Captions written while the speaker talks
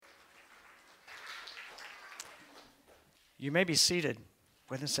You may be seated.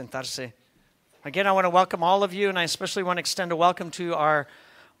 Pueden sentarse. Again, I want to welcome all of you, and I especially want to extend a welcome to our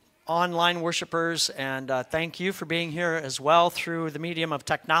online worshipers, and thank you for being here as well through the medium of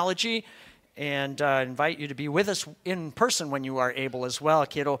technology, and invite you to be with us in person when you are able as well.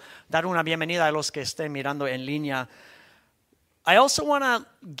 Quiero dar una bienvenida a los que estén mirando en línea. I also want to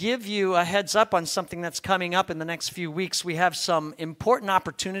give you a heads up on something that's coming up in the next few weeks. We have some important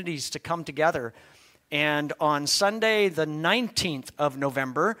opportunities to come together. And on Sunday, the 19th of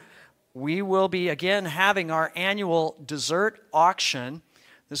November, we will be again having our annual dessert auction.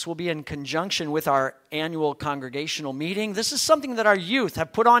 This will be in conjunction with our annual congregational meeting. This is something that our youth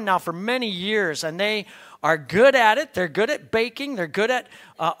have put on now for many years, and they are good at it. They're good at baking. They're good at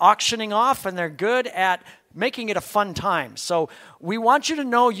auctioning off, and they're good at making it a fun time. So we want you to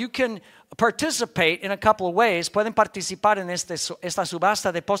know you can participate in a couple of ways. Pueden participar en esta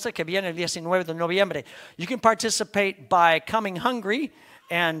subasta de postre que viene el 19 de noviembre. You can participate by coming hungry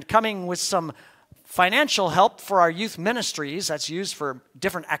and coming with some financial help for our youth ministries. That's used for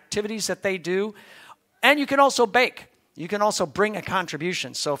different activities that they do. And you can also bake. You can also bring a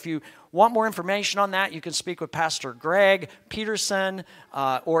contribution. So if you want more information on that, you can speak with Pastor Greg Peterson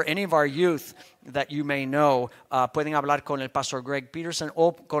or any of our youth that you may know. Pueden hablar con el Pastor Greg Peterson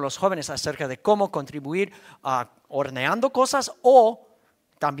o con los jóvenes acerca de cómo contribuir horneando cosas o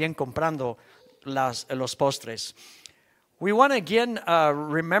también comprando los postres. We want to again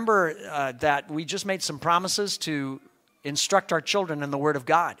remember that we just made some promises to instruct our children in the Word of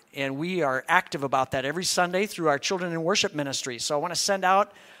God. And we are active about that every Sunday through our Children in Worship ministry. So I want to send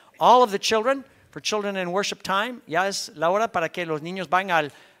out all of the children for Children in Worship time. Ya es la hora para que los niños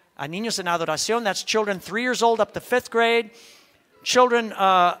vayan a Niños en Adoración. That's children 3 years old up to 5th grade. Children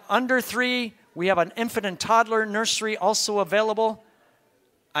under 3, we have an infant and toddler nursery also available.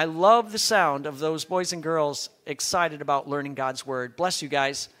 I love the sound of those boys and girls excited about learning God's Word. Bless you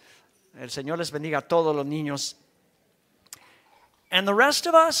guys. El Señor les bendiga a todos los niños. And the rest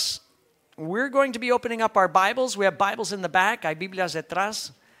of us, we're going to be opening up our Bibles. We have Bibles in the back. Hay Biblias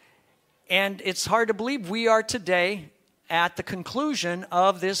detrás. And it's hard to believe we are today at the conclusion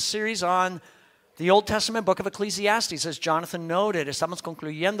of this series on the Old Testament book of Ecclesiastes. As Jonathan noted, estamos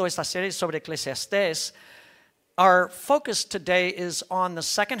concluyendo esta serie sobre Eclesiastés. Our focus today is on the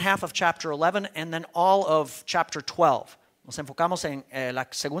second half of chapter 11 and then all of chapter 12. Nos enfocamos en la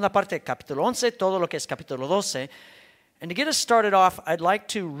segunda parte del capítulo 11, todo lo que es capítulo 12. And to get us started off, I'd like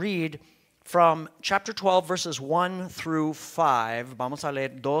to read from chapter 12, verses 1 through 5. Vamos a leer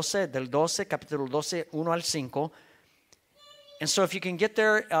del 12, capítulo 12, 1 al 5. And so if you can get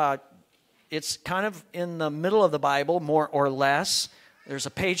there, it's kind of in the middle of the Bible, more or less. There's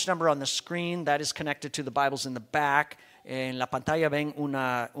a page number on the screen that is connected to the Bibles in the back. En la pantalla ven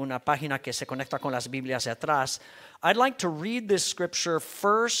una página que se conecta con las Biblias de atrás. I'd like to read this scripture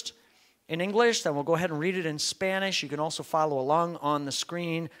first in English, then we'll go ahead and read it in Spanish. You can also follow along on the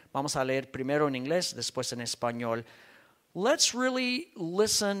screen. Vamos a leer primero en inglés, después en español. Let's really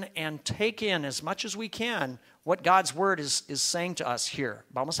listen and take in as much as we can what God's Word is saying to us here.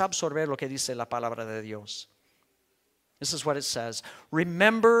 Vamos a absorber lo que dice la palabra de Dios. This is what it says.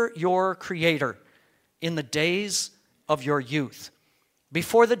 Remember your Creator in the days of your youth,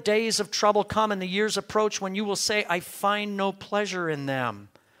 before the days of trouble come and the years approach when you will say, I find no pleasure in them.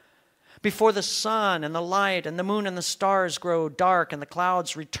 Before the sun and the light and the moon and the stars grow dark and the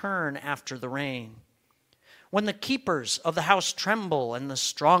clouds return after the rain. When the keepers of the house tremble and the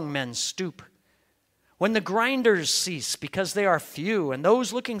strong men stoop. When the grinders cease because they are few and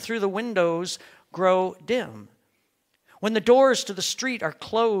those looking through the windows grow dim. When the doors to the street are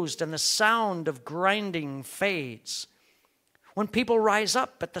closed and the sound of grinding fades. When people rise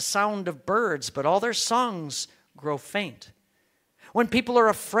up at the sound of birds but all their songs grow faint. When people are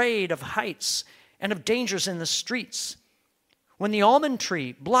afraid of heights and of dangers in the streets. When the almond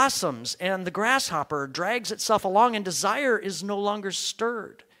tree blossoms and the grasshopper drags itself along and desire is no longer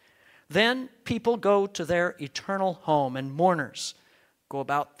stirred. Then people go to their eternal home and mourners go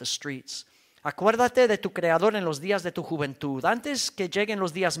about the streets. Acuérdate de tu Creador en los días de tu juventud, antes que lleguen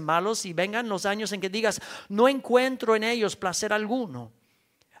los días malos y vengan los años en que digas, no encuentro en ellos placer alguno.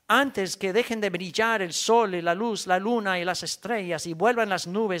 Antes que dejen de brillar el sol y la luz, la luna y las estrellas y vuelvan las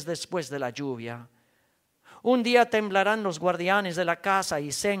nubes después de la lluvia. Un día temblarán los guardianes de la casa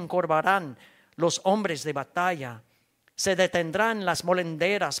y se encorvarán los hombres de batalla. Se detendrán las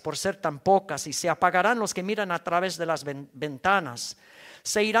molenderas por ser tan pocas y se apagarán los que miran a través de las ventanas.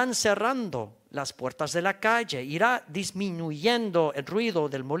 Se irán cerrando las puertas de la calle, irá disminuyendo el ruido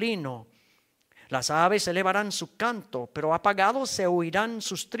del molino. Las aves elevarán su canto, pero apagados se oirán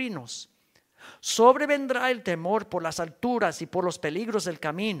sus trinos. Sobrevendrá el temor por las alturas y por los peligros del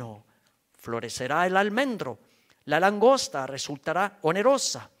camino. Florecerá el almendro. La langosta resultará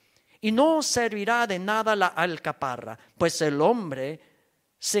onerosa. Y no servirá de nada la alcaparra, pues el hombre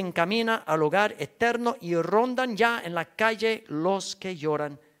se encamina al hogar eterno y rondan ya en la calle los que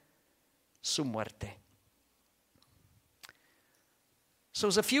lloran su muerte. So it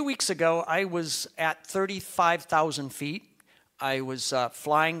was a few weeks ago, I was at 35,000 feet. I was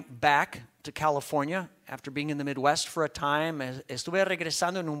flying back to California after being in the Midwest for a time. Estuve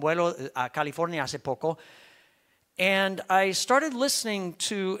regresando en un vuelo a California hace poco. And I started listening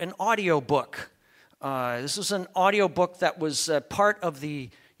to an audio book. This was an audio book that was part of the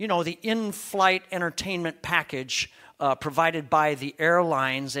in-flight entertainment package provided by the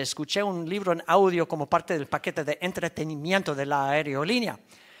airlines. Escuché un libro en audio como parte del paquete de entretenimiento de la aerolínea.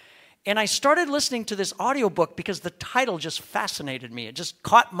 And I started listening to this audiobook because the title just fascinated me. It just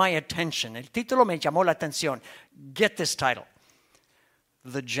caught my attention. El título me llamó la atención. Get this title.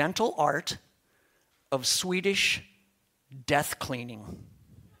 The Gentle Art of Swedish Death Cleaning.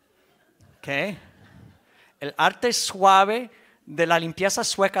 Okay? El arte suave de la limpieza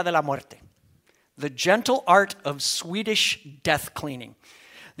sueca de la muerte. The Gentle Art of Swedish Death Cleaning.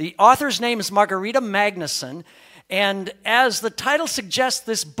 The author's name is Margareta Magnusson, and as the title suggests,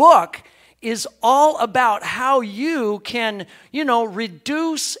 this book is all about how you can,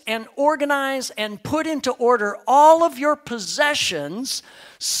 reduce and organize and put into order all of your possessions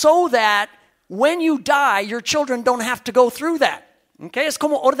so that when you die, your children don't have to go through that. Okay? Es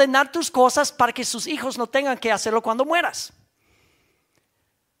como ordenar tus cosas para que sus hijos no tengan que hacerlo cuando mueras.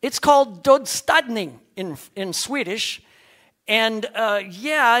 It's called dödstädning in Swedish. And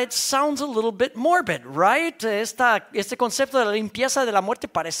it sounds a little bit morbid, right? Este concepto de la limpieza de la muerte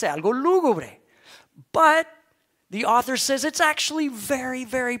parece algo lúgubre. But the author says it's actually very,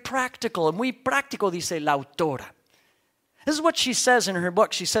 very practical. Muy práctico, dice la autora. This is what she says in her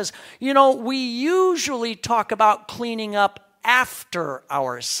book. She says, we usually talk about cleaning up after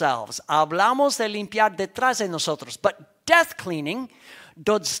ourselves. Hablamos de limpiar detrás de nosotros. But death cleaning,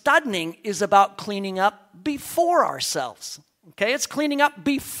 dödstädning, is about cleaning up before ourselves. Okay, it's cleaning up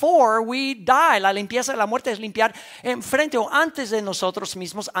before we die. La limpieza de la muerte es limpiar enfrente o antes de nosotros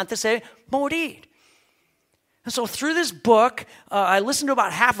mismos, antes de morir. And so through this book, I listened to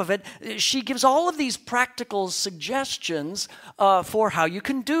about half of it. She gives all of these practical suggestions for how you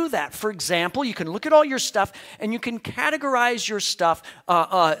can do that. For example, you can look at all your stuff and you can categorize your stuff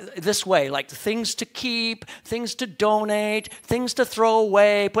this way, like things to keep, things to donate, things to throw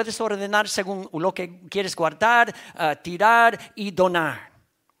away. Puedes ordenar según lo que quieres guardar, tirar y donar.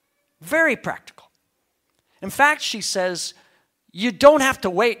 Very practical. In fact, she says, you don't have to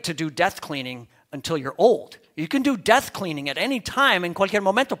wait to do death cleaning until you're old. You can do death cleaning at any time. En cualquier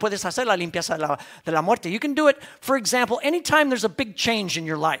momento puedes hacer la limpieza de la muerte. You can do it, for example, anytime there's a big change in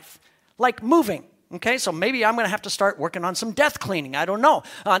your life, like moving. Okay, so maybe I'm going to have to start working on some death cleaning. I don't know.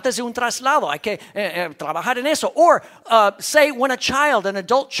 Antes de un traslado, hay que trabajar en eso. Or say when an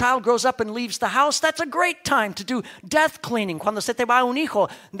adult child grows up and leaves the house, that's a great time to do death cleaning. Cuando se te va un hijo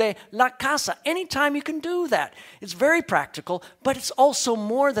de la casa. Anytime you can do that. It's very practical, but it's also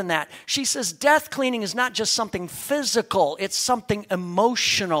more than that. She says death cleaning is not just something physical. It's something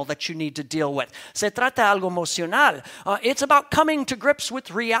emotional that you need to deal with. Se trata de algo emocional. It's about coming to grips with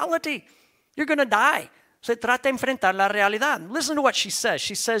reality. You're going to die. Se trata de enfrentar la realidad. Listen to what she says.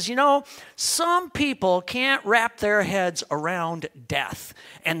 She says, some people can't wrap their heads around death,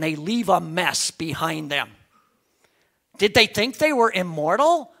 and they leave a mess behind them. Did they think they were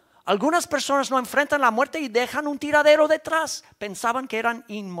immortal? Algunas personas no enfrentan la muerte y dejan un tiradero detrás. Pensaban que eran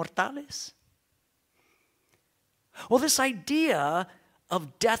inmortales. Well, this idea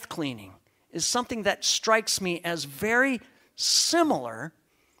of death cleaning is something that strikes me as very similar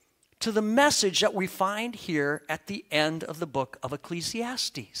to the message that we find here at the end of the book of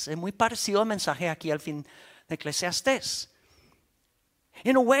Ecclesiastes. Es muy parecido al mensaje aquí al fin de Eclesiastes.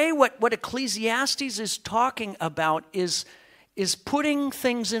 In a way, what Ecclesiastes is talking about is putting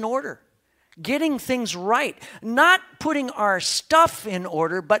things in order, getting things right, not putting our stuff in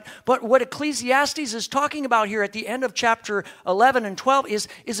order, but what Ecclesiastes is talking about here at the end of chapter 11 and 12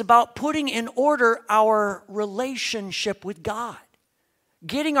 is about putting in order our relationship with God.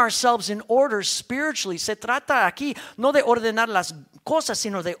 Getting ourselves in order spiritually. Se trata aquí no de ordenar las cosas,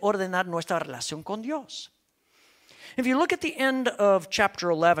 sino de ordenar nuestra relación con Dios. If you look at the end of chapter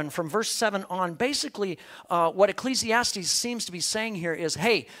 11, from verse 7 on, basically what Ecclesiastes seems to be saying here is,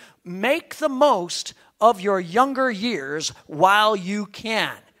 hey, make the most of your younger years while you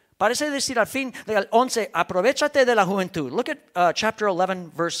can. Parece decir al fin del 11, aprovechate de la juventud. Look at chapter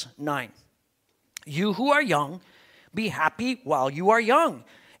 11, verse 9. You who are young, be happy while you are young.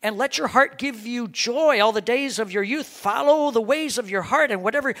 And let your heart give you joy all the days of your youth. Follow the ways of your heart and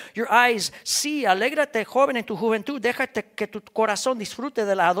whatever your eyes see. Alégrate, joven, en tu juventud. Déjate que tu corazón disfrute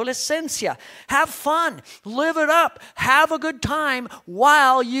de la adolescencia. Have fun. Live it up. Have a good time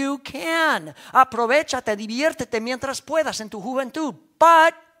while you can. Aprovechate, diviértete mientras puedas en tu juventud.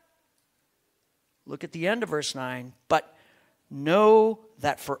 But, look at the end of verse 9. But know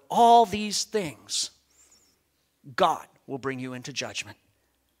that for all these things, God will bring you into judgment.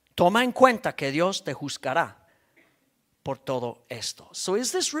 Toma en cuenta que Dios te juzgará por todo esto. So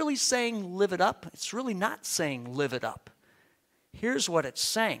is this really saying live it up? It's really not saying live it up. Here's what it's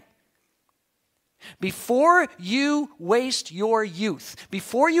saying. Before you waste your youth,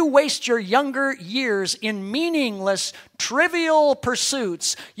 before you waste your younger years in meaningless, trivial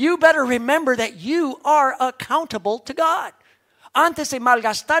pursuits, you better remember that you are accountable to God. Antes de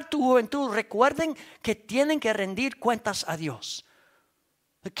malgastar tu juventud, recuerden que tienen que rendir cuentas a Dios.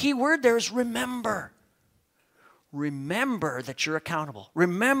 The key word there is remember. Remember that you're accountable.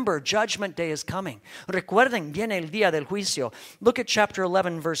 Remember, judgment day is coming. Recuerden, viene el día del juicio. Look at chapter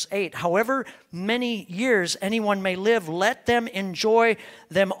 11, verse 8. However many years anyone may live, let them enjoy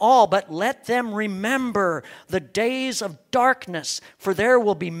them all, but let them remember the days of darkness, for there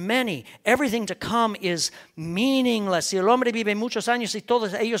will be many. Everything to come is meaningless. Si el hombre vive muchos años y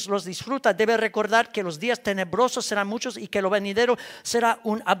todos ellos los disfruta, debe recordar que los días tenebrosos serán muchos y que lo venidero será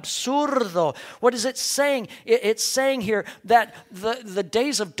un absurdo. What is it saying? It's saying here that the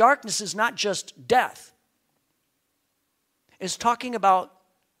days of darkness is not just death. It's talking about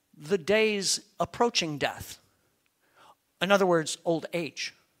the days approaching death. In other words, old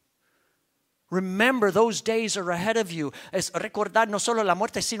age. Remember, those days are ahead of you. Es recordar no solo la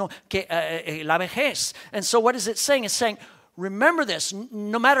muerte, sino que la vejez. And so what is it saying? It's saying, remember this.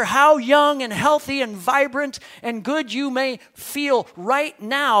 No matter how young and healthy and vibrant and good you may feel right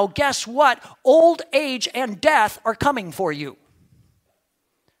now, guess what? Old age and death are coming for you.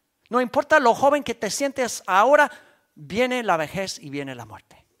 No importa lo joven que te sientes ahora, viene la vejez y viene la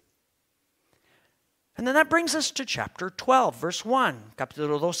muerte. And then that brings us to chapter 12, verse 1.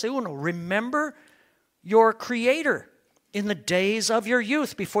 Capítulo 12:1. Remember your Creator in the days of your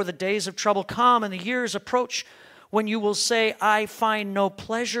youth, before the days of trouble come and the years approach, when you will say, I find no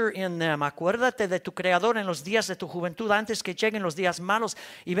pleasure in them. Acuérdate de tu Creador en los días de tu juventud, antes que lleguen los días malos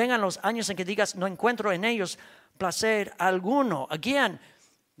y vengan los años en que digas, no encuentro en ellos placer alguno. Again,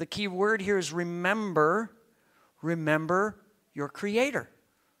 the key word here is remember. Remember your Creator.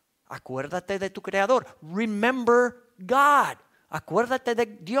 Acuérdate de tu Creador. Remember God. Acuérdate de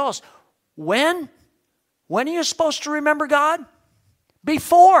Dios. When? When are you supposed to remember God?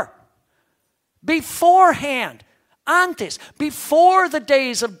 Before. Beforehand. Antes. Before the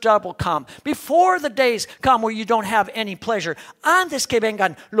days of trouble come. Before the days come where you don't have any pleasure. Antes que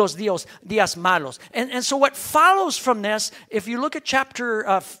vengan los días malos. And so what follows from this, if you look at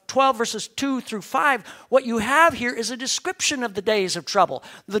chapter 12 verses 2 through 5, what you have here is a description of the days of trouble,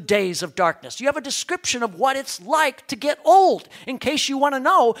 the days of darkness. You have a description of what it's like to get old. In case you want to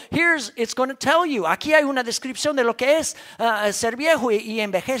know, it's going to tell you. Aquí hay una descripción de lo que es ser viejo y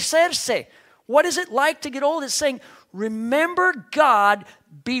envejecerse. What is it like to get old? It's saying, remember God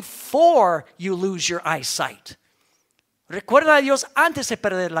before you lose your eyesight. Recuerda a Dios antes de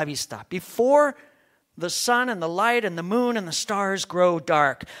perder la vista. Before the sun and the light and the moon and the stars grow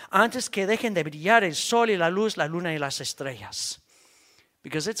dark. Antes que dejen de brillar el sol y la luz, la luna y las estrellas.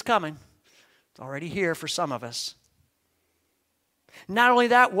 Because it's coming. It's already here for some of us. Not only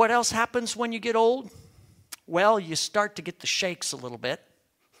that, what else happens when you get old? Well, you start to get the shakes a little bit.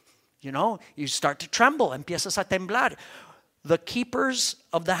 You know, you start to tremble. Empiezas a temblar. The keepers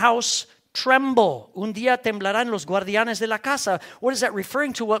of the house tremble. Un día temblarán los guardianes de la casa. What is that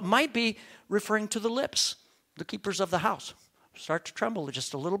referring to? What might be referring to the lips. The keepers of the house start to tremble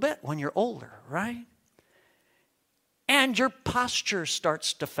just a little bit when you're older, right? And your posture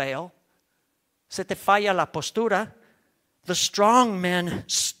starts to fail. Se te falla la postura. The strong men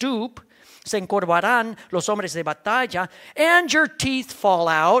stoop. Se encorvarán los hombres de batalla, and your teeth fall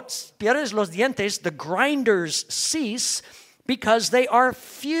out. Pierdes los dientes. The grinders cease because they are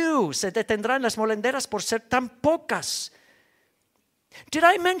few. Se detendrán las molenderas por ser tan pocas. Did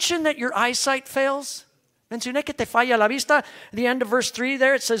I mention that your eyesight fails? Mencioné que te falla la vista. The end of verse 3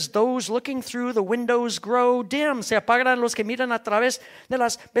 there, it says, those looking through the windows grow dim. Se apagan los que miran a través de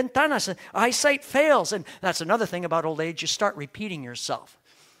las ventanas. Eyesight fails. And that's another thing about old age. You start repeating yourself.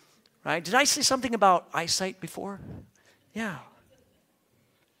 Right? Did I say something about eyesight before? Yeah.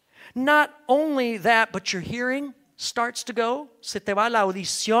 Not only that, but your hearing starts to go, se te va la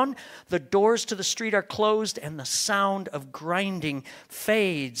audición, the doors to the street are closed, and the sound of grinding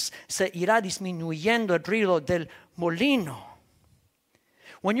fades. Se irá disminuyendo el ruido del molino.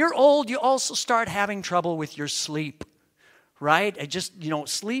 When you're old, you also start having trouble with your sleep, right?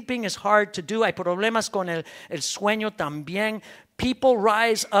 Sleeping is hard to do. Hay problemas con el sueño también. People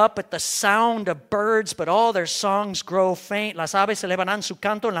rise up at the sound of birds, but all their songs grow faint. Las aves se levantan su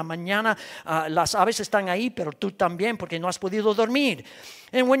canto en la mañana. Las aves están ahí, pero tú también, porque no has podido dormir.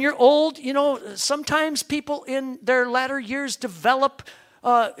 And when you're old, sometimes people in their latter years develop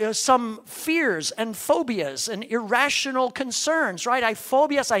some fears and phobias and irrational concerns, right? Hay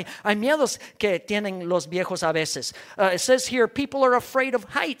fobias, hay miedos que tienen los viejos a veces. It says here, people are afraid of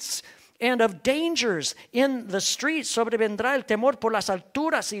heights and of dangers in the streets. Sobrevendrá el temor por las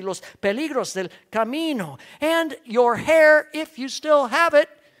alturas y los peligros del camino. And your hair, if you still have it,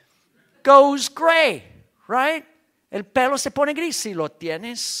 goes gray, right? El pelo se pone gris si lo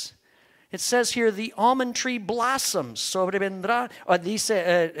tienes. It says here, the almond tree blossoms. Sobrevendrá, or dice,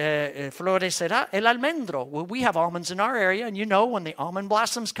 florecerá el almendro. Well, we have almonds in our area, and when the almond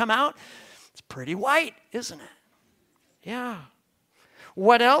blossoms come out, it's pretty white, isn't it? Yeah.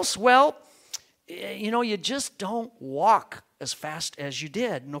 What else? Well, you just don't walk as fast as you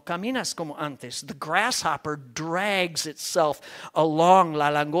did. No caminas como antes. The grasshopper drags itself along. La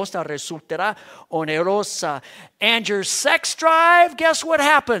langosta resultará onerosa. And your sex drive, guess what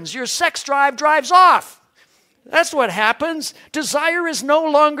happens? Your sex drive drives off. That's what happens. Desire is no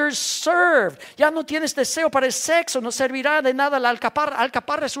longer served. Ya no tienes deseo para el sexo, no servirá de nada la alcaparra.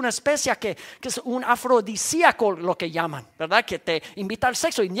 Alcaparra es una especie que es un afrodisíaco, lo que llaman, ¿verdad? Que te invita al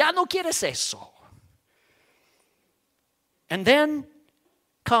sexo y ya no quieres eso. And then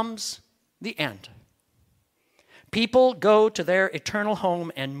comes the end. People go to their eternal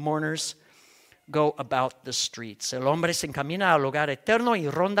home and mourners go about the streets. El hombre se encamina al hogar eterno y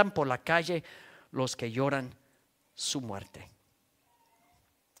rondan por la calle los que lloran su muerte.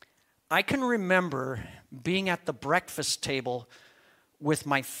 I can remember being at the breakfast table with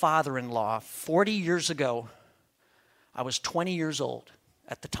my father-in-law 40 years ago. I was 20 years old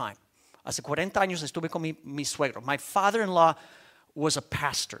at the time. Hace 40 años estuve con mi suegro. My father-in-law was a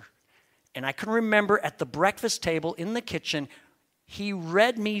pastor. And I can remember at the breakfast table in the kitchen, he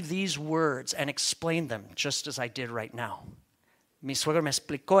read me these words and explained them just as I did right now. Mi suegro me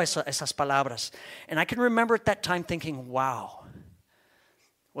explicó esas palabras. And I can remember at that time thinking, wow,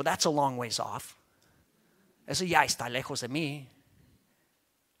 well, that's a long ways off. Eso ya está lejos de mí.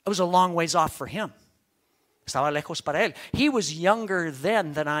 It was a long ways off for him. Estaba lejos para él. He was younger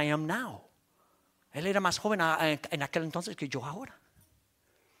then than I am now. Él era más joven en aquel entonces que yo ahora.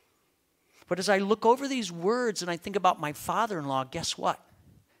 But as I look over these words and I think about my father-in-law, guess what?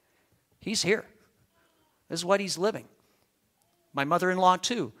 He's here. This is what he's living. My mother-in-law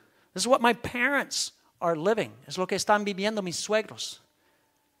too. This is what my parents are living. Es lo que están viviendo mis suegros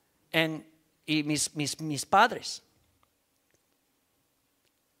y mis padres.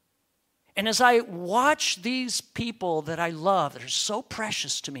 And as I watch these people that I love, that are so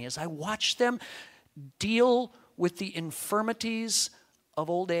precious to me, as I watch them deal with the infirmities of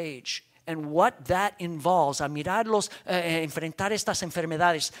old age and what that involves, a mirarlos, enfrentar estas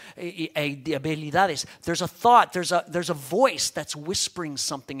enfermedades y debilidades, there's a thought, there's a voice that's whispering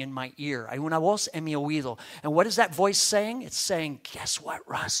something in my ear. Hay una voz en mi oído. And what is that voice saying? It's saying, guess what,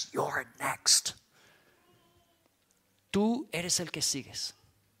 Russ? You're next. Tú eres el que sigues.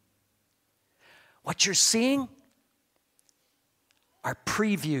 What you're seeing are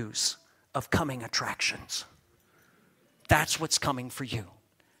previews of coming attractions. That's what's coming for you.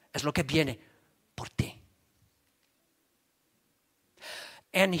 Es lo que viene por ti.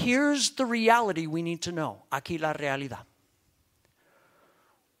 And here's the reality we need to know. Aquí la realidad.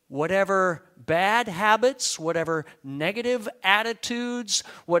 Whatever bad habits, whatever negative attitudes,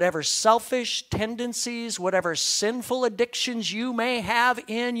 whatever selfish tendencies, whatever sinful addictions you may have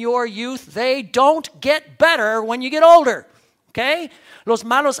in your youth, they don't get better when you get older. Okay? Los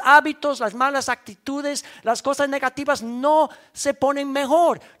malos hábitos, las malas actitudes, las cosas negativas no se ponen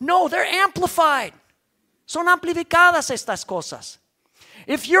mejor. No, they're amplified. Son amplificadas estas cosas.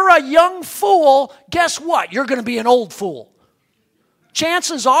 If you're a young fool, guess what? You're going to be an old fool.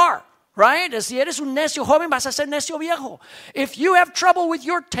 Chances are, right? Si eres un necio joven, vas a ser necio viejo. If you have trouble with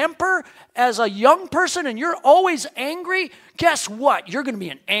your temper as a young person and you're always angry, guess what? You're going to be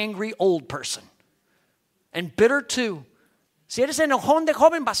an angry old person. And bitter too. Si eres enojón de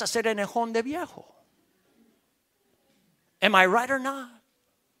joven, vas a ser enojón de viejo. Am I right or not?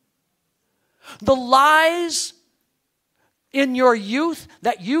 The lies in your youth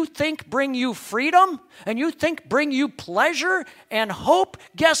that you think bring you freedom and you think bring you pleasure and hope,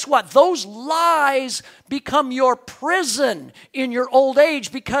 guess what? Those lies become your prison in your old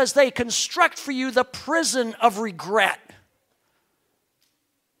age because they construct for you the prison of regret.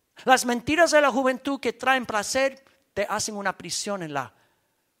 Las mentiras de la juventud que traen placer te hacen una prisión en la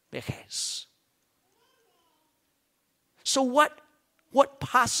vejez. So what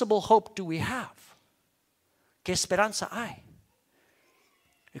possible hope do we have? ¿Qué esperanza hay?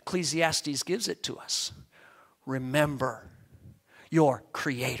 Ecclesiastes gives it to us. Remember your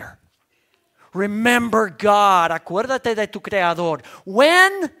Creator. Remember God. Acuérdate de tu Creador.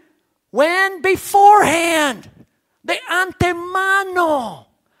 When? Beforehand. De antemano.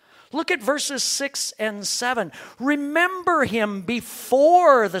 Look at verses 6 and 7. Remember him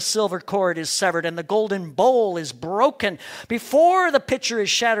before the silver cord is severed and the golden bowl is broken, before the pitcher is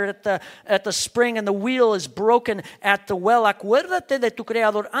shattered at the spring and the wheel is broken at the well. Acuérdate de tu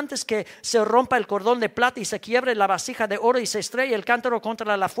Creador antes que se rompa el cordón de plata y se quiebre la vasija de oro y se estrelle el cántaro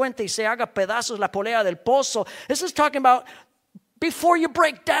contra la fuente y se haga pedazos la polea del pozo. This is talking about before you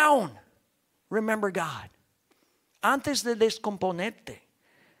break down. Remember God. Antes de descomponerte.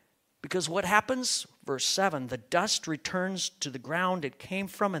 Because what happens? Verse 7, the dust returns to the ground it came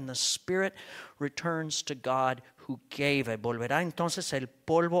from, and the spirit returns to God who gave it. Volverá entonces el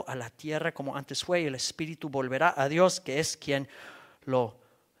polvo a la tierra como antes fue, y el espíritu volverá a Dios, que es quien lo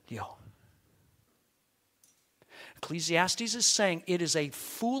dio. Ecclesiastes is saying it is a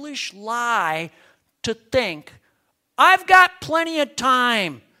foolish lie to think, I've got plenty of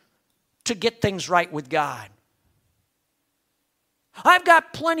time to get things right with God. I've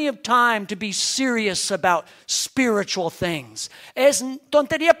got plenty of time to be serious about spiritual things. Es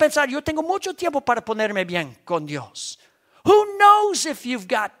tontería pensar, yo tengo mucho tiempo para ponerme bien con Dios. Who knows if you've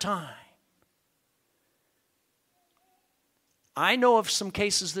got time? I know of some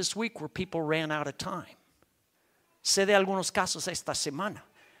cases this week where people ran out of time. Sé de algunos casos esta semana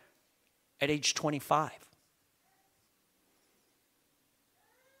at age 25,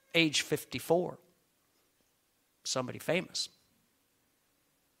 age 54, somebody famous.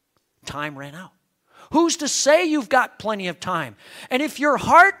 Time ran out. Who's to say you've got plenty of time? And if your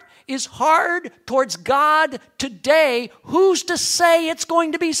heart is hard towards God today, who's to say it's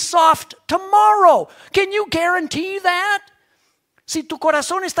going to be soft tomorrow? Can you guarantee that? Si tu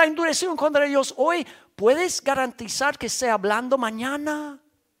corazón está endurecido en contra de Dios hoy, ¿puedes garantizar que sea blando mañana?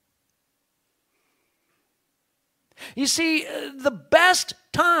 You see, the best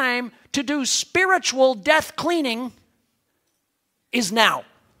time to do spiritual death cleaning is now.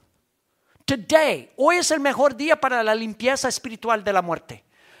 Today, hoy es el mejor día para la limpieza espiritual de la muerte.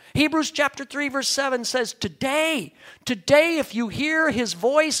 Hebrews chapter 3 verse 7 says, today if you hear his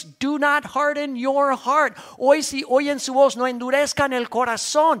voice, do not harden your heart. Hoy si oyen su voz, no endurezcan el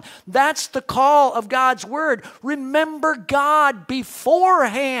corazón. That's the call of God's word. Remember God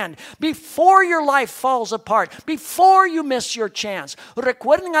beforehand, before your life falls apart, before you miss your chance.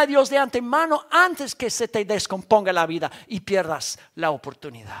 Recuerden a Dios de antemano antes que se te descomponga la vida y pierdas la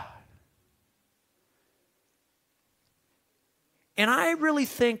oportunidad. And I really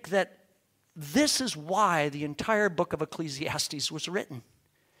think that this is why the entire book of Ecclesiastes was written.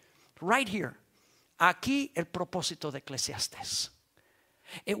 Right here. Aquí el propósito de Eclesiastes.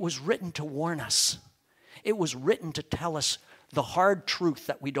 It was written to warn us. It was written to tell us the hard truth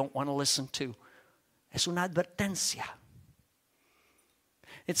that we don't want to listen to. Es una advertencia.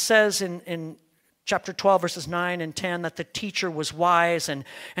 It says in chapter 12, verses 9 and 10, that the teacher was wise and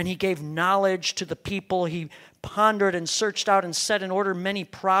he gave knowledge to the people. He pondered and searched out and set in order many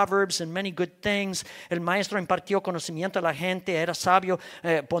proverbs and many good things. El maestro impartió conocimiento a la gente, era sabio,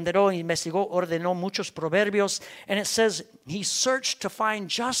 ponderó, investigó, ordenó muchos proverbios. And it says he searched to find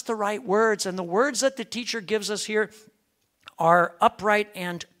just the right words. And the words that the teacher gives us here are upright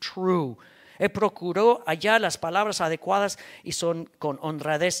and true. Él procuró hallar las palabras adecuadas y son con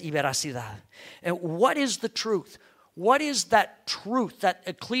honradez y veracidad. And what is the truth? What is that truth that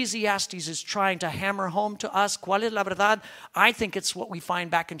Ecclesiastes is trying to hammer home to us? ¿Cuál es la verdad? I think it's what we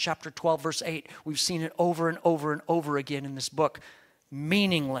find back in chapter 12, verse 8. We've seen it over and over and over again in this book.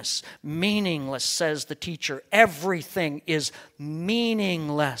 Meaningless, meaningless, says the teacher. Everything is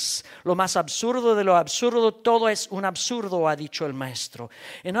meaningless. Lo más absurdo de lo absurdo, todo es un absurdo, ha dicho el maestro.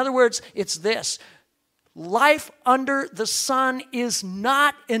 In other words, it's this. Life under the sun is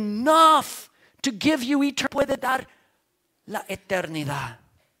not enough to give you eternity. Puede dar la eternidad.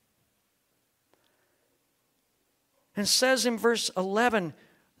 And it says in verse 11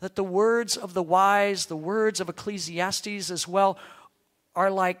 that the words of the wise, the words of Ecclesiastes as well, are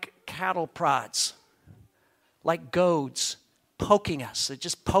like cattle prods, like goads poking us. They're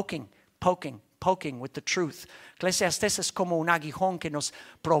just poking with the truth. Eclesiastes es como un aguijón que nos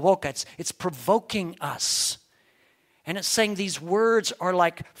provoca. It's provoking us. And it's saying these words are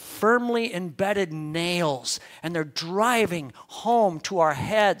like firmly embedded nails, and they're driving home to our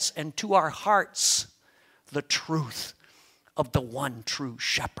heads and to our hearts the truth of the one true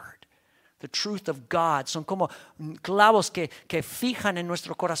shepherd. The truth of God. Son como clavos que fijan en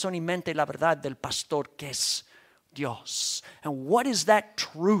nuestro corazón y mente la verdad del pastor que es Dios. And what is that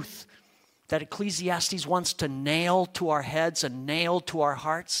truth that Ecclesiastes wants to nail to our heads and nail to our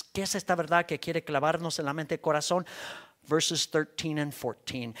hearts? ¿Qué es esta verdad que quiere clavarnos en la mente y corazón? Verses 13 and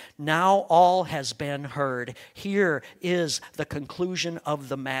 14. Now all has been heard. Here is the conclusion of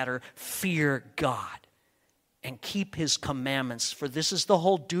the matter. Fear God and keep his commandments, for this is the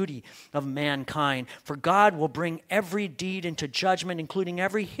whole duty of mankind. For God will bring every deed into judgment, including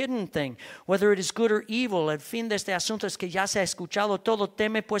every hidden thing, whether it is good or evil. El fin de este asunto es que ya se ha escuchado todo.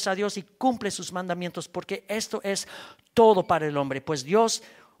 Teme pues a Dios y cumple sus mandamientos, porque esto es todo para el hombre. Pues Dios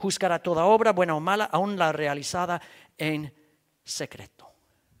juzgará toda obra, buena o mala, aun la realizada en secreto.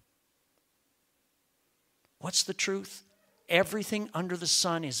 What's the truth? Everything under the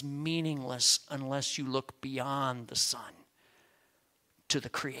sun is meaningless unless you look beyond the sun to the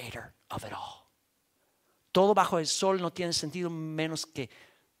creator of it all. Todo bajo el sol no tiene sentido menos que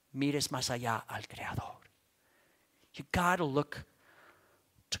mires más allá al creador. You got to look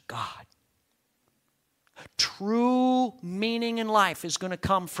to God. True meaning in life is going to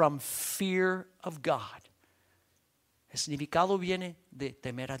come from fear of God. El significado viene de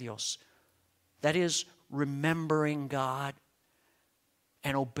temer a Dios. That is, remembering God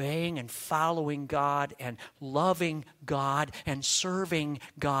and obeying and following God and loving God and serving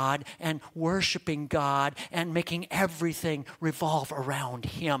God and worshiping God and making everything revolve around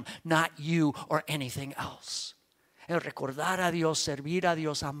Him, not you or anything else. El recordar a Dios, servir a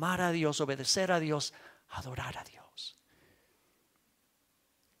Dios, amar a Dios, obedecer a Dios, adorar a Dios.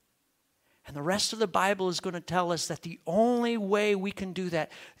 And the rest of the Bible is going to tell us that the only way we can do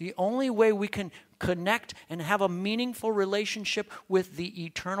that, the only way we can connect and have a meaningful relationship with the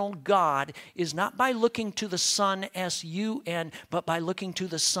eternal God is not by looking to the Son, S-U-N, but by looking to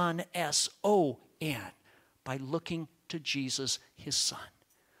the Son, S-O-N, by looking to Jesus, His Son.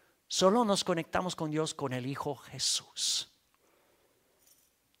 Solo nos conectamos con Dios con el Hijo Jesús.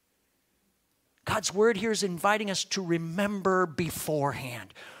 God's word here is inviting us to remember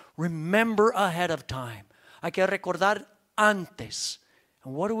beforehand. Remember ahead of time. Hay que recordar antes.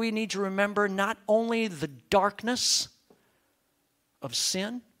 And what do we need to remember? Not only the darkness of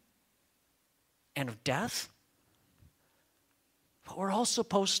sin and of death, but we're also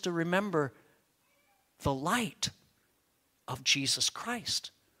supposed to remember the light of Jesus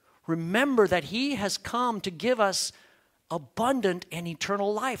Christ. Remember that He has come to give us abundant and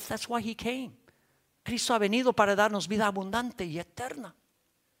eternal life. That's why He came. Cristo ha venido para darnos vida abundante y eterna.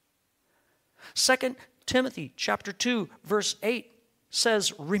 2 Timothy chapter 2 verse 8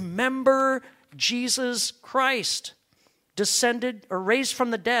 says, remember Jesus Christ, descended or raised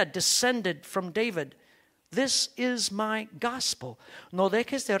from the dead, descended from David. This is my gospel. No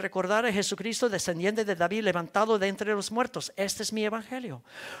dejes de recordar a Jesucristo, descendiente de David, levantado de entre los muertos. Este es mi evangelio.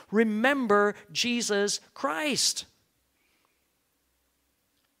 Remember Jesus Christ.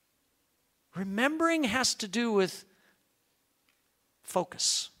 Remembering has to do with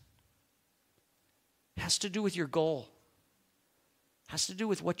focus. It has to do with your goal. It has to do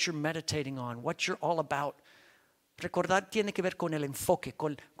with what you're meditating on, what you're all about. Recordar tiene que ver con el enfoque,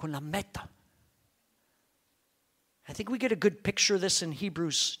 con la meta. I think we get a good picture of this in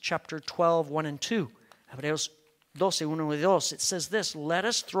Hebrews chapter 12, 1 and 2. Hebreos 12, 1 y 2. It says this, let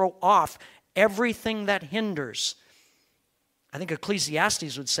us throw off everything that hinders. I think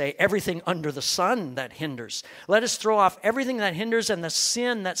Ecclesiastes would say everything under the sun that hinders. Let us throw off everything that hinders and the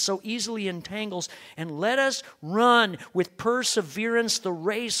sin that so easily entangles, and let us run with perseverance the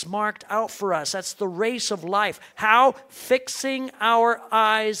race marked out for us. That's the race of life. How? Fixing our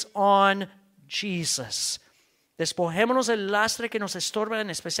eyes on Jesus. Despojémonos del lastre que nos estorba, en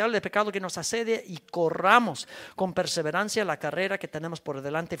especial del pecado que nos asedia, y corramos con perseverancia la carrera que tenemos por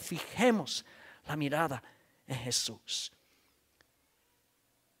delante. Fijemos la mirada en Jesús.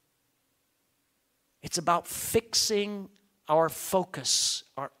 It's about fixing our focus,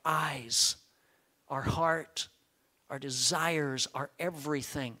 our eyes, our heart, our desires, our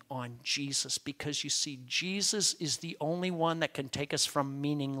everything on Jesus. Because you see, Jesus is the only one that can take us from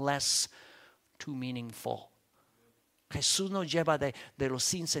meaningless to meaningful. Jesús nos lleva de lo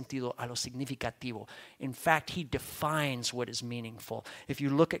sin sentido a lo significativo. In fact, He defines what is meaningful. If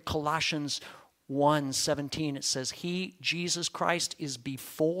you look at Colossians 1:17, it says, He, Jesus Christ, is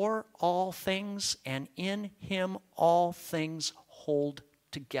before all things, and in Him all things hold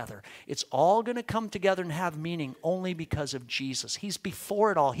together. It's all going to come together and have meaning only because of Jesus. He's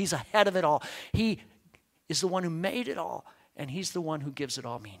before it all. He's ahead of it all. He is the one who made it all, and He's the one who gives it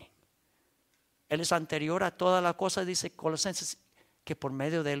all meaning. Él es anterior a toda la cosa, dice Colosenses, que por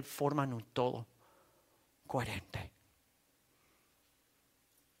medio de Él forman un todo coherente.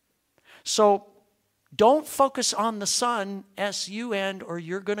 So, don't focus on the sun, S-U-N, or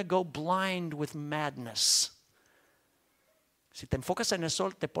you're going to go blind with madness. Si te enfocas en el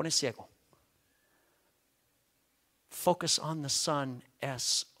sol, te pones ciego. Focus on the sun,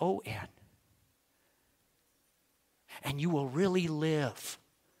 S-O-N. And you will really live.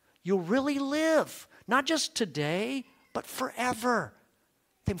 You'll really live. Not just today, but forever.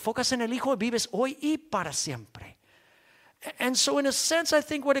 Te enfocas en el Hijo, vives hoy y para siempre. And so in a sense, I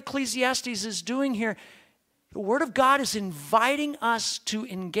think what Ecclesiastes is doing here, the Word of God is inviting us to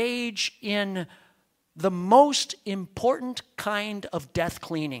engage in the most important kind of death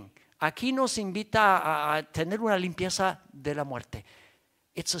cleaning. Aquí nos invita a tener una limpieza de la muerte.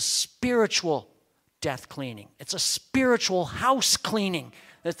 It's a spiritual death cleaning. It's a spiritual house cleaning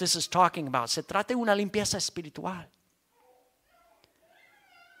that this is talking about. Se trata de una limpieza espiritual.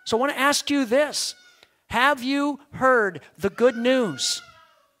 So I want to ask you this. Have you heard the good news?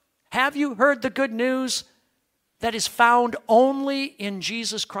 Have you heard the good news that is found only in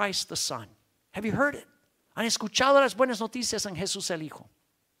Jesus Christ the Son? Have you heard it? ¿Han escuchado las buenas noticias en Jesús el Hijo?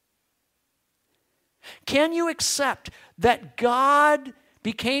 Can you accept that God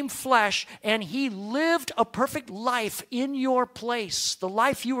became flesh and He lived a perfect life in your place, the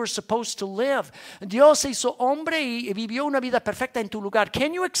life you were supposed to live? Dios se hizo hombre y vivió una vida perfecta en tu lugar.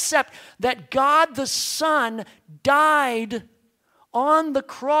 Can you accept that God the Son died on the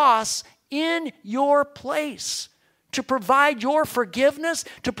cross in your place to provide your forgiveness,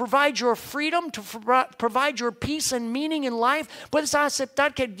 to provide your freedom, to provide your peace and meaning in life? Puedes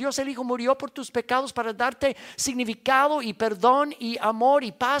aceptar que Dios el Hijo murió por tus pecados para darte significado y perdón y amor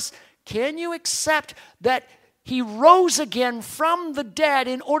y paz. Can you accept that He rose again from the dead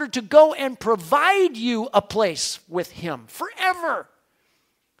in order to go and provide you a place with Him forever?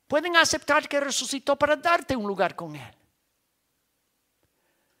 Pueden aceptar que resucitó para darte un lugar con Él.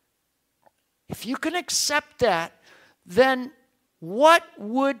 If you can accept that, then what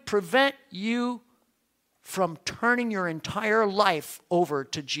would prevent you from turning your entire life over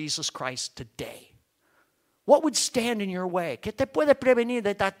to Jesus Christ today? What would stand in your way? ¿Qué te puede prevenir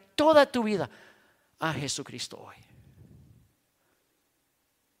de dar toda tu vida a Jesucristo hoy?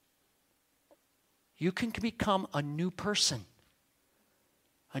 You can become a new person,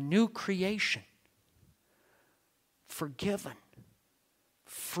 a new creation, forgiven,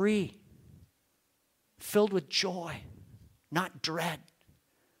 free, filled with joy, not dread.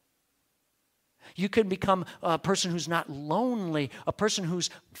 You can become a person who's not lonely, a person who's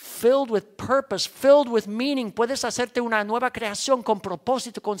filled with purpose, filled with meaning. Puedes hacerte una nueva creación con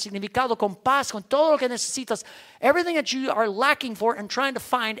propósito, con significado, con paz, con todo lo que necesitas. Everything that you are lacking for and trying to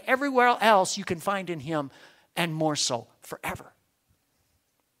find everywhere else, you can find in Him, and more so forever.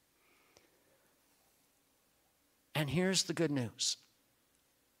 And here's the good news.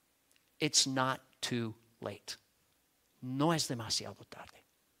 It's not too late. No es demasiado tarde.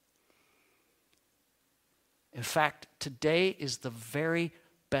 In fact, today is the very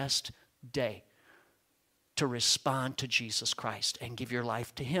best day to respond to Jesus Christ and give your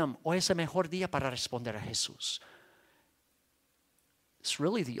life to Him. Hoy es el mejor día para responder a Jesús. It's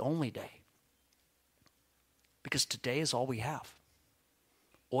really the only day. Because today is all we have.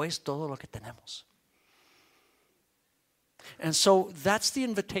 Hoy es todo lo que tenemos. And so that's the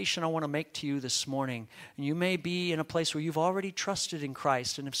invitation I want to make to you this morning. And you may be in a place where you've already trusted in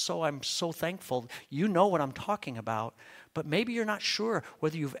Christ. And if so, I'm so thankful. You know what I'm talking about. But maybe you're not sure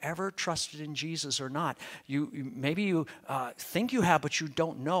whether you've ever trusted in Jesus or not. Maybe you think you have, but you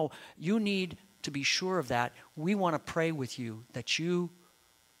don't know. You need to be sure of that. We want to pray with you that you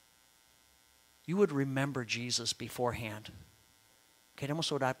would remember Jesus beforehand.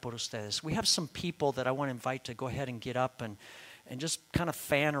 Queremos orar por ustedes. We have some people that I want to invite to go ahead and get up and just kind of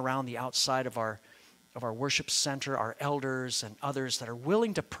fan around the outside of our worship center, our elders and others that are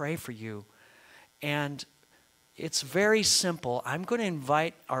willing to pray for you. And it's very simple. I'm going to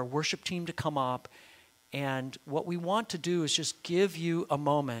invite our worship team to come up, and what we want to do is just give you a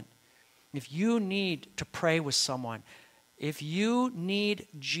moment. If you need to pray with someone, if you need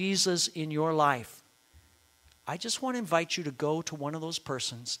Jesus in your life, I just want to invite you to go to one of those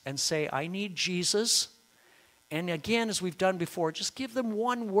persons and say, I need Jesus, And again, as we've done before, just give them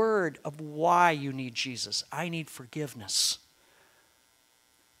one word of why you need Jesus. I need forgiveness.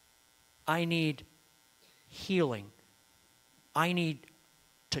 I need healing. I need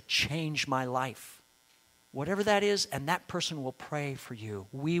to change my life. Whatever that is, and that person will pray for you.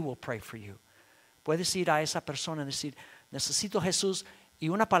 We will pray for you. Puedes ir a esa persona y decir, necesito Jesús y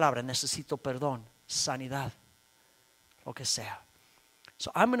una palabra, necesito perdón, sanidad, lo que sea.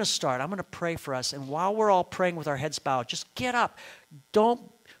 So I'm going to start. I'm going to pray for us. And while we're all praying with our heads bowed, just get up. Don't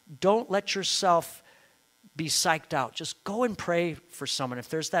let yourself be psyched out. Just go and pray for someone. If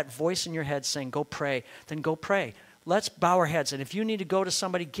there's that voice in your head saying, go pray, then go pray. Let's bow our heads. And if you need to go to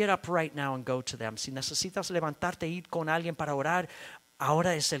somebody, get up right now and go to them. Si necesitas levantarte y ir con alguien para orar,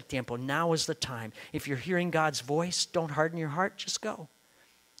 ahora es el tiempo. Now is the time. If you're hearing God's voice, don't harden your heart. Just go.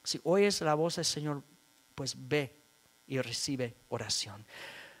 Si oyes la voz del Señor, pues ve y recibe oración.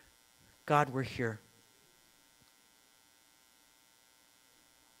 God, we're here.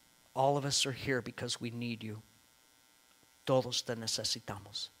 All of us are here because we need you. Todos te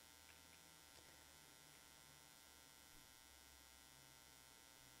necesitamos.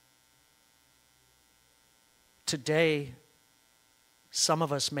 Today, some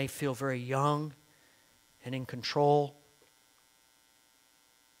of us may feel very young and in control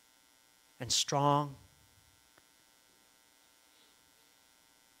and strong.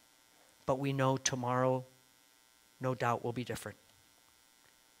 But we know tomorrow, no doubt, will be different.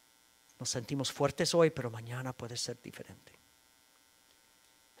 Nos sentimos fuertes hoy, pero mañana puede ser diferente.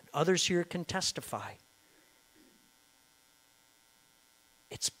 And others here can testify.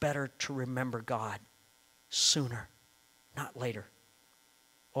 It's better to remember God sooner, not later.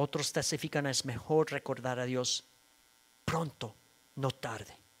 Otros testifican, es mejor recordar a Dios pronto, no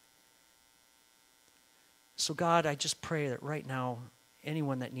tarde. So God, I just pray that right now,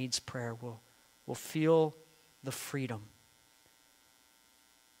 anyone that needs prayer will feel the freedom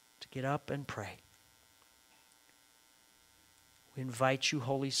to get up and pray. We invite you,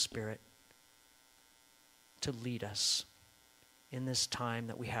 Holy Spirit, to lead us in this time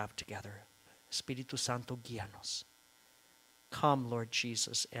that we have together. Espíritu Santo, guíanos. Come, Lord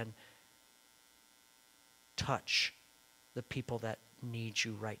Jesus, and touch the people that need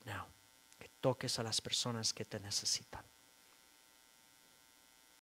you right now. Que toques a las personas que te necesitan.